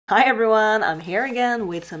Hi everyone, I'm here again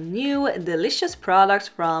with some new delicious products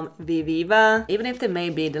from Viviva. Even if they may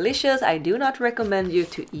be delicious, I do not recommend you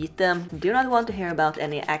to eat them. Do not want to hear about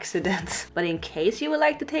any accidents. But in case you would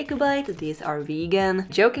like to take a bite, these are vegan.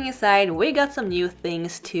 Joking aside, we got some new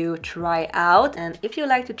things to try out, and if you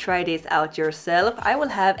like to try this out yourself, I will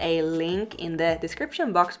have a link in the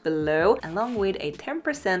description box below along with a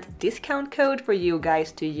 10% discount code for you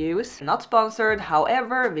guys to use. Not sponsored,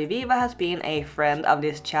 however, Viviva has been a friend of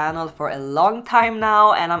this channel for a long time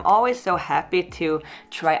now, and I'm always so happy to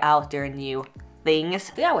try out their new things.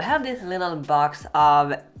 So yeah, we have this little box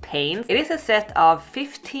of paints. It is a set of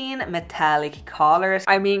 15 metallic colors.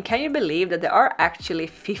 I mean, can you believe that there are actually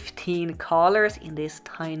 15 colors in this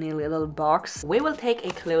tiny little box? We will take a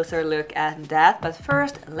closer look at that, but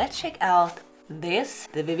first let's check out this,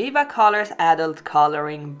 the Viviva Colors Adult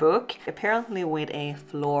Coloring Book, apparently with a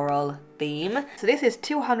floral theme. So this is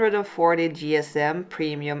 240 GSM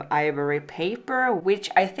premium ivory paper, which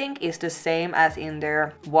I think is the same as in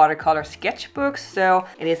their watercolor sketchbooks, so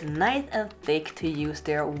it is nice and thick to use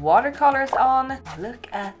their watercolors on. Look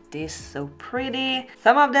at this, so pretty.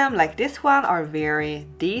 Some of them, like this one, are very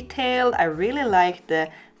detailed. I really like the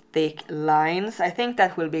thick lines. I think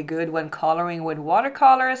that will be good when coloring with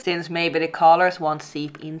watercolors, since maybe the colors won't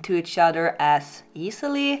seep into each other as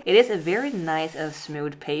easily. It is a very nice and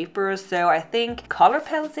smooth paper, so I think color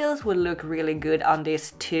pencils will look really good on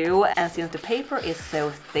this too. And since the paper is so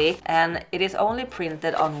thick and it is only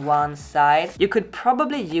printed on one side, you could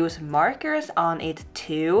probably use markers on it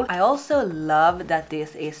too. I also love that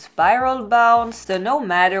this is spiral bound, so no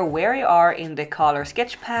matter where you are in the color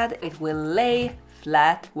sketchpad, it will lay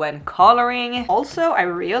flat when coloring. Also, I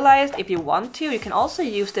realized if you want to, you can also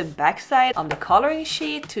use the backside on the coloring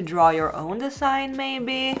sheet to draw your own design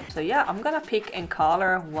maybe. So yeah, I'm gonna pick and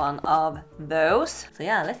color one of those. So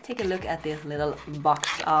yeah, let's take a look at this little box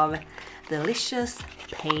of delicious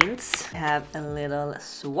paints. We have a little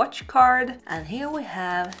swatch card, and here we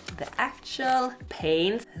have the actual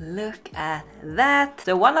paints. Look at that.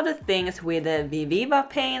 So one of the things with the Viviva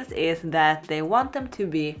paints is that they want them to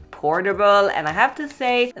be portable, and I have to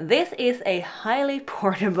say this is a highly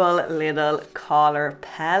portable little color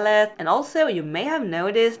palette. And also you may have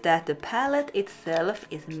noticed that the palette itself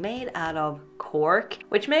is made out of cork,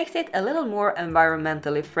 which makes it a little more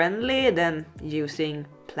environmentally friendly than using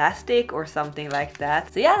plastic or something like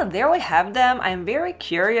that. So yeah, there we have them. I'm very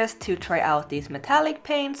curious to try out these metallic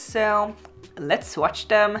paints, so let's swatch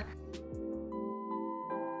them.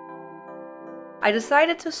 I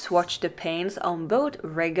decided to swatch the paints on both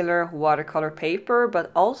regular watercolor paper but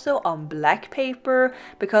also on black paper,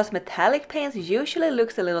 because metallic paints usually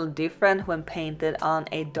looks a little different when painted on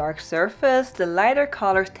a dark surface. The lighter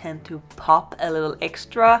colors tend to pop a little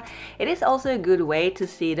extra. It is also a good way to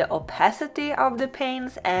see the opacity of the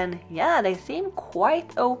paints, and yeah, they seem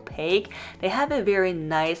quite opaque. They have a very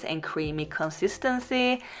nice and creamy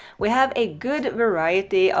consistency. We have a good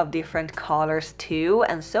variety of different colors too,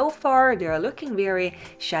 and so far they are looking very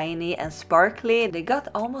shiny and sparkly. They got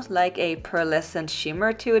almost like a pearlescent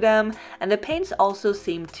shimmer to them, and the paints also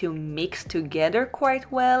seem to mix together quite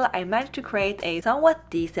well. I managed to create a somewhat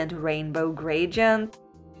decent rainbow gradient.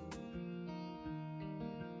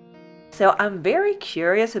 So I'm very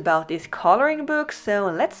curious about this coloring book, so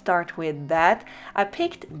let's start with that. I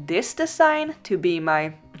picked this design to be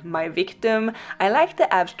my victim. I like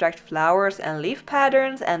the abstract flowers and leaf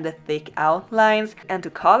patterns and the thick outlines, and to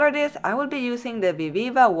color this I will be using the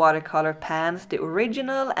Viviva watercolor pans, the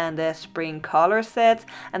original and the spring color sets,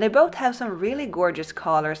 and they both have some really gorgeous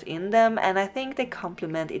colors in them, and I think they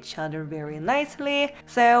complement each other very nicely.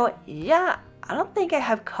 So yeah, I don't think I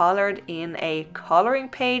have colored in a coloring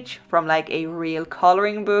page from like a real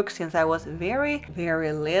coloring book since I was very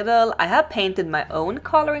little. I have painted my own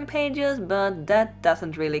coloring pages, but that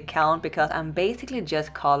doesn't really count because I'm basically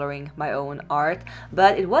just coloring my own art.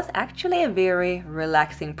 But it was actually a very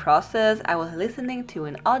relaxing process. I was listening to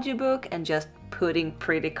an audiobook and just putting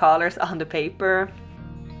pretty colors on the paper.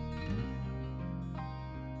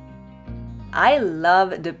 I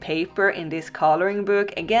love the paper in this coloring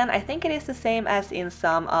book. Again, I think it is the same as in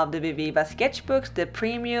some of the Viviva sketchbooks, the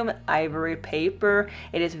premium ivory paper.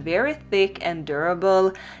 It is very thick and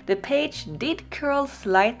durable. The page did curl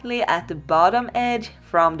slightly at the bottom edge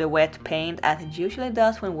from the wet paint as it usually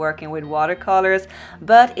does when working with watercolors,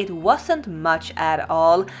 but it wasn't much at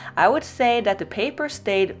all. I would say that the paper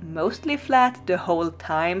stayed mostly flat the whole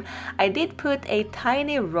time. I did put a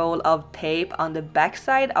tiny roll of tape on the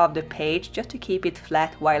backside of the page just to keep it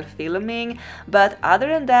flat while filming, but other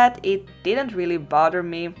than that it didn't really bother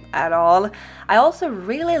me at all. I also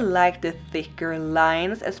really like the thicker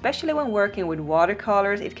lines, especially when working with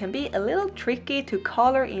watercolors. It can be a little tricky to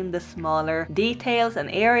color in the smaller details and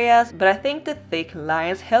areas, but I think the thick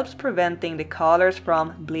lines helps preventing the colors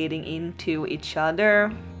from bleeding into each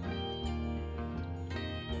other.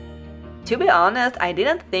 To be honest, I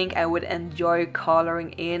didn't think I would enjoy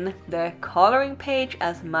coloring in the coloring page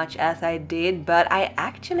as much as I did, but I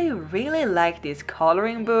actually really like this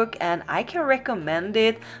coloring book and I can recommend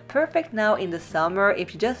it. Perfect now in the summer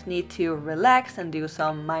if you just need to relax and do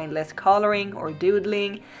some mindless coloring or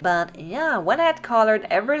doodling. But yeah, when I had colored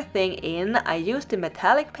everything in, I used the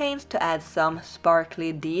metallic paints to add some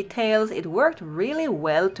sparkly details. It worked really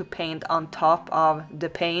well to paint on top of the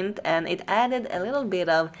paint and it added a little bit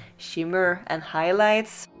of shimmer and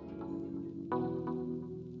highlights.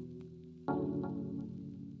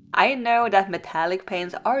 I know that metallic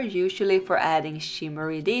paints are usually for adding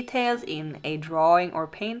shimmery details in a drawing or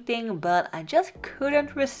painting, but I just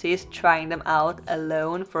couldn't resist trying them out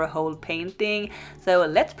alone for a whole painting. So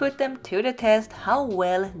let's put them to the test. How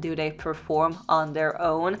well do they perform on their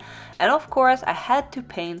own? And of course I had to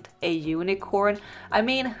paint a unicorn. I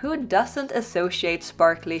mean, who doesn't associate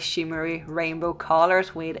sparkly, shimmery rainbow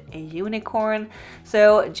colors with a unicorn?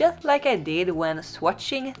 So just like I did when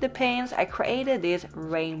swatching the paints, I created this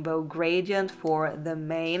rainbow gradient for the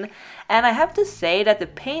mane, and I have to say that the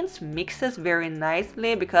paints mixes very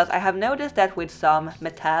nicely, because I have noticed that with some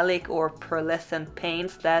metallic or pearlescent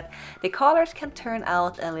paints that the colors can turn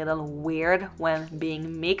out a little weird when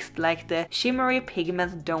being mixed, like the shimmery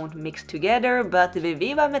pigments don't mix together, but the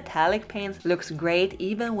Viviva metallic paints looks great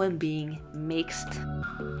even when being mixed.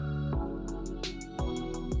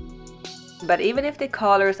 But even if the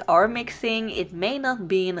colors are mixing, it may not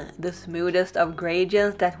be the smoothest of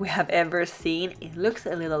gradients that we have ever seen. It looks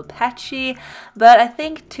a little patchy, but I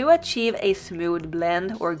think to achieve a smooth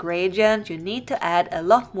blend or gradient, you need to add a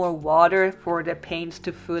lot more water for the paints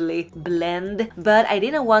to fully blend. But I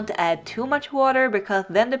didn't want to add too much water because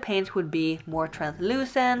then the paints would be more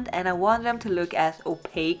translucent and I want them to look as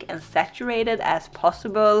opaque and saturated as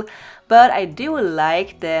possible. But I do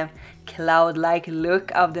like the cloud-like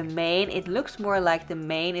look of the mane. It looks more like the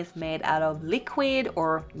mane is made out of liquid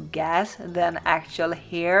or gas than actual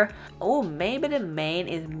hair. Oh, maybe the mane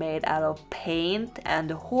is made out of paint and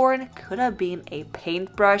the horn could have been a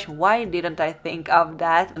paintbrush. Why didn't I think of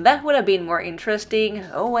that? That would have been more interesting.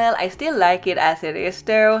 Oh well, I still like it as it is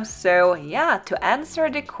though. So yeah, to answer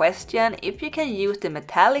the question if you can use the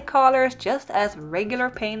metallic colors just as regular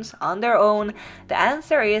paints on their own, the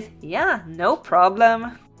answer is yeah, no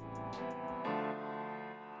problem.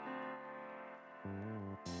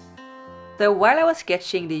 So while I was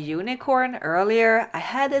sketching the unicorn earlier, I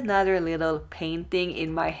had another little painting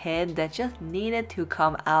in my head that just needed to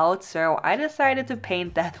come out, so I decided to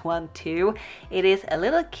paint that one too. It is a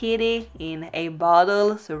little kitty in a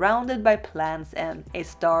bottle surrounded by plants and a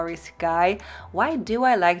starry sky. Why do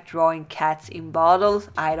I like drawing cats in bottles?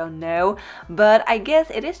 I don't know, but I guess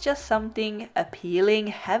it is just something appealing,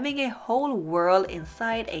 having a whole world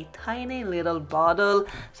inside a tiny little bottle.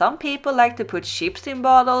 Some people like to put ships in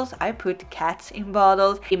bottles. I put cats in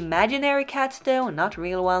bottles. Imaginary cats though, not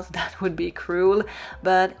real ones, that would be cruel.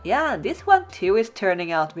 But yeah, this one too is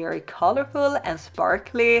turning out very colorful and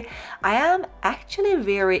sparkly. I am actually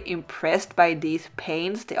very impressed by these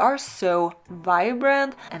paints. They are so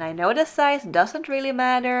vibrant, and I know the size doesn't really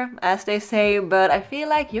matter, as they say, but I feel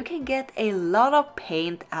like you can get a lot of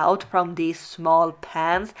paint out from these small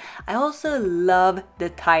pans. I also love the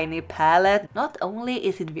tiny palette. Not only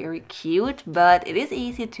is it very cute, but it is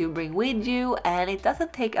easy to bring with you and it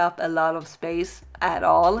doesn't take up a lot of space at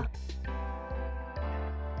all.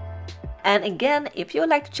 And again, if you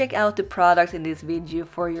would like to check out the products in this video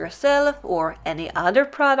for yourself or any other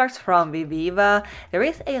products from Viviva, there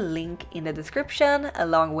is a link in the description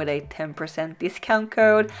along with a 10% discount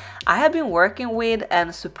code. I have been working with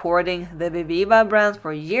and supporting the Viviva brands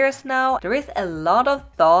for years now. There is a lot of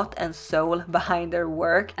thought and soul behind their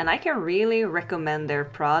work and I can really recommend their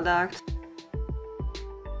products.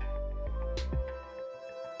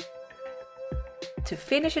 To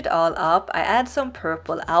finish it all up, I add some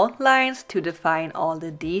purple outlines to define all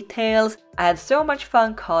the details. I had so much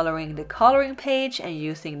fun coloring the coloring page and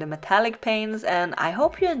using the metallic paints, and I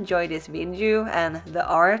hope you enjoyed this video and the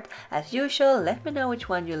art. As usual, let me know which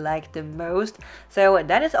one you liked the most. So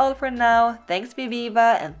that is all for now. Thanks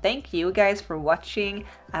Viviva, and thank you guys for watching.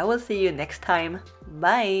 I will see you next time.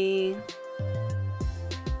 Bye!